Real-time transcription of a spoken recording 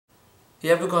You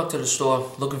ever go out to the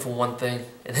store looking for one thing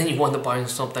and then you wind up buying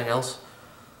something else?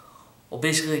 Well,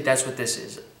 basically that's what this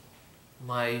is.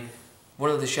 One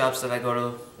of the shops that I go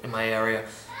to in my area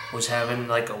was having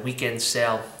like a weekend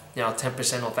sale.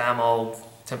 10% off ammo,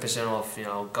 10% off,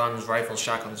 guns, rifles,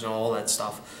 shotguns, and all that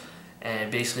stuff.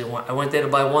 And basically I went there to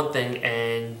buy one thing,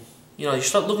 and you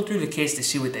start looking through the case to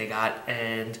see what they got.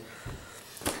 And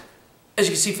as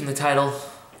you can see from the title,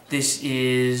 this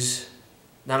is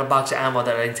not a box of ammo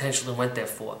that I intentionally went there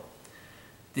for.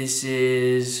 This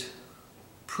is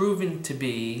proven to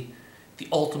be the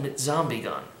ultimate zombie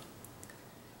gun.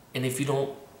 And if you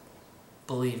don't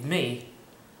believe me,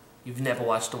 you've never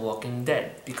watched The Walking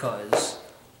Dead, because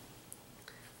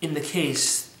in the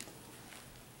case,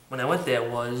 when I went there,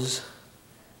 was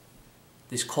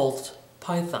this Colt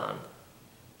Python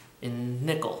in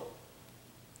nickel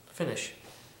finish.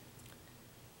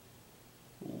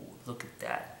 Ooh, look at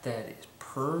that. That is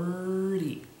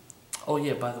pretty. Oh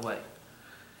yeah, by the way,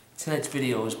 tonight's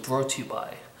video is brought to you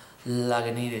by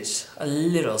Lagunitas, a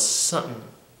little something.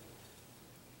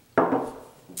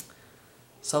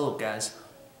 Salute, guys.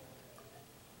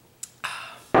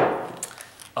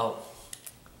 Oh,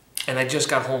 and I just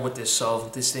got home with this, so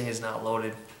this thing is not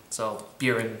loaded. So,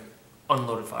 beer and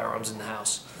unloaded firearms in the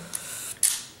house.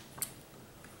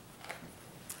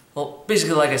 Well,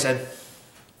 basically, like I said,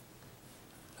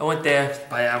 I went there to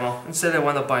buy ammo. Instead, I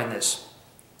wound up buying this.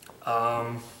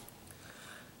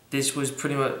 This was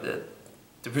pretty much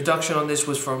the production on this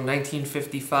was from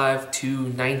 1955 to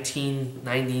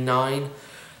 1999,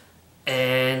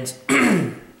 and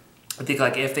I think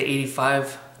like after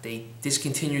 85, they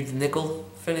discontinued the nickel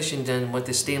finish and then went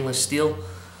to stainless steel.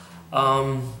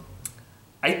 I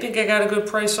think I got a good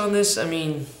price on this. I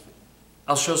mean,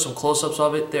 I'll show some close-ups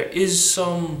of it. There is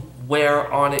some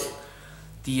wear on it.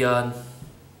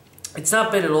 It's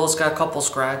not bad at all. It's got a couple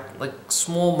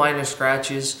small minor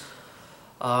scratches.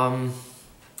 I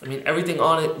mean, everything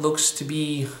on it looks to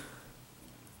be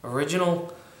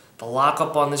original. The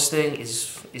lockup on this thing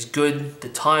is good. The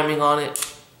timing on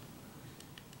it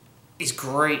is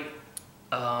great.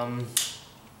 The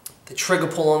trigger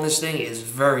pull on this thing is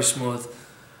very smooth.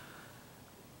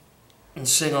 In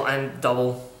single and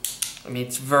double. I mean,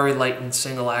 it's very light in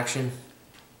single action.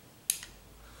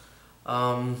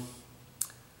 I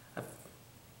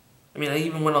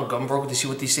even went on Gunbroker to see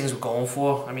what these things were going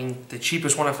for. I mean, the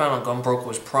cheapest one I found on Gunbroker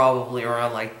was probably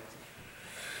around like,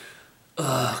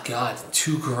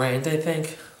 $2 grand, I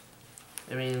think.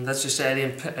 I mean, let's just say I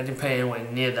didn't pay anywhere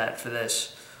near that for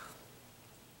this.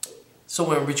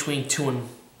 Somewhere in between $2,000 and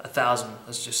 $1,000,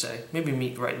 let's just say. Maybe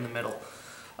meet right in the middle.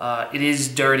 It is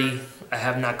dirty. I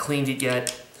have not cleaned it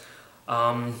yet.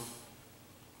 You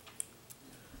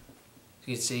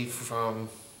can see from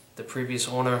the previous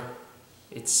owner,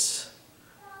 it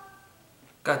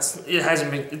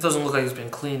doesn't look like it's been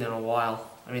cleaned in a while.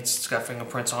 I mean, it's got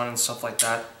fingerprints on it and stuff like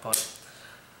that. But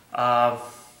well,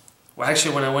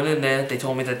 actually, when I went in there, they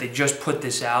told me that they just put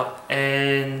this out,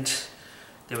 and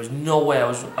there was no way I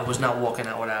was not walking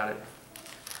out without it.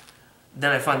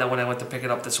 Then I found out when I went to pick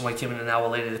it up that somebody came in an hour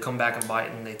later to come back and buy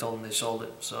it, and they told them they sold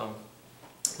it. So,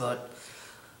 but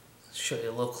I'll show you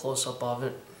a little close up of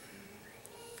it.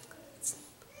 It's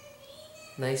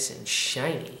nice and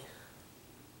shiny.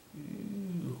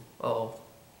 Ooh. Oh,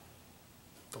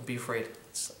 don't be afraid.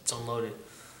 It's unloaded.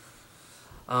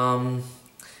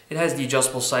 It has the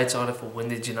adjustable sights on it for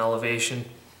windage and elevation,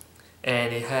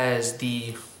 and it has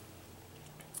the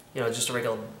just a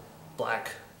regular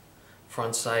black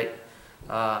front sight.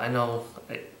 I know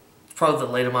probably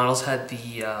the later models had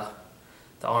the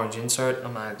orange insert.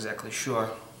 I'm not exactly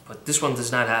sure, but this one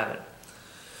does not have it.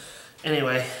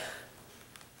 Anyway,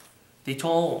 the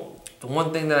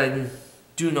one thing that I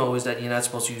do know is that you're not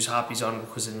supposed to use hoppies on it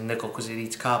because of the nickel, because it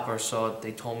eats copper. So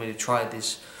they told me to try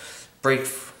this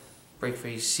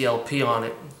break-free CLP on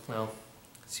it. Well,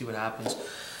 see what happens.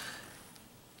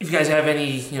 If you guys have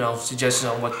any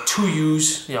suggestions on what to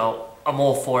use, I'm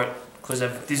all for it, because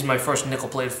this is my first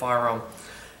nickel-plated firearm,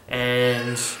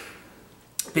 and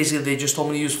basically they just told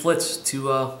me to use flits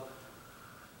to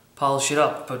polish it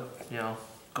up, but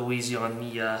go easy on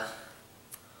the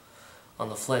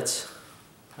flits.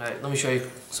 All right, let me show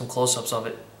you some close-ups of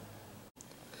it.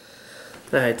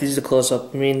 All right, this is a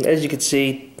close-up. I mean, as you can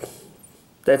see,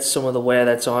 that's some of the wear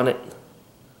that's on it.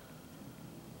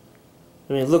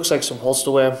 I mean, it looks like some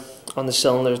holster wear on the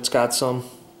cylinder. It's got some.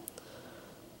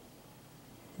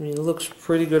 I mean, it looks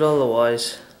pretty good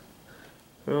otherwise.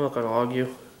 I'm not going to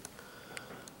argue.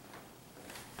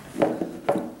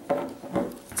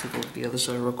 Take a look at the other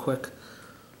side real quick.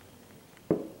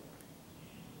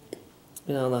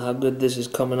 I don't know how good this is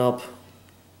coming up.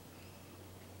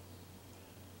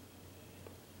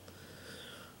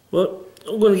 But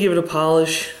I'm going to give it a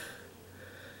polish.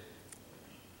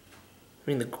 I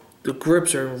mean, the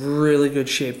grips are in really good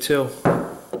shape too.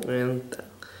 I mean,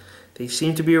 they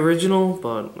seem to be original,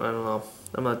 but I don't know.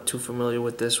 I'm not too familiar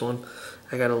with this one.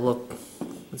 I gotta look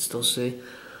and still see.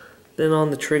 Then on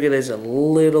the trigger, there's a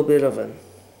little bit of a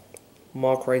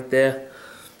mark right there.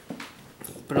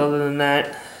 But other than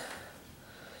that,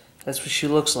 that's what she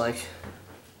looks like.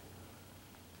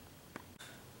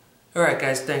 Alright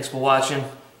guys, thanks for watching.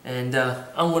 And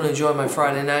I'm going to enjoy my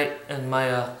Friday night and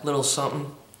my little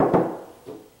something.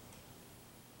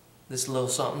 This little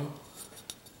something.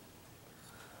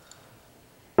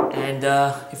 And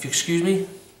if you excuse me,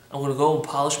 I'm going to go and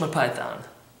polish my Python.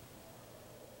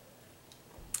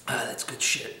 Ah, that's good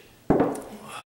shit.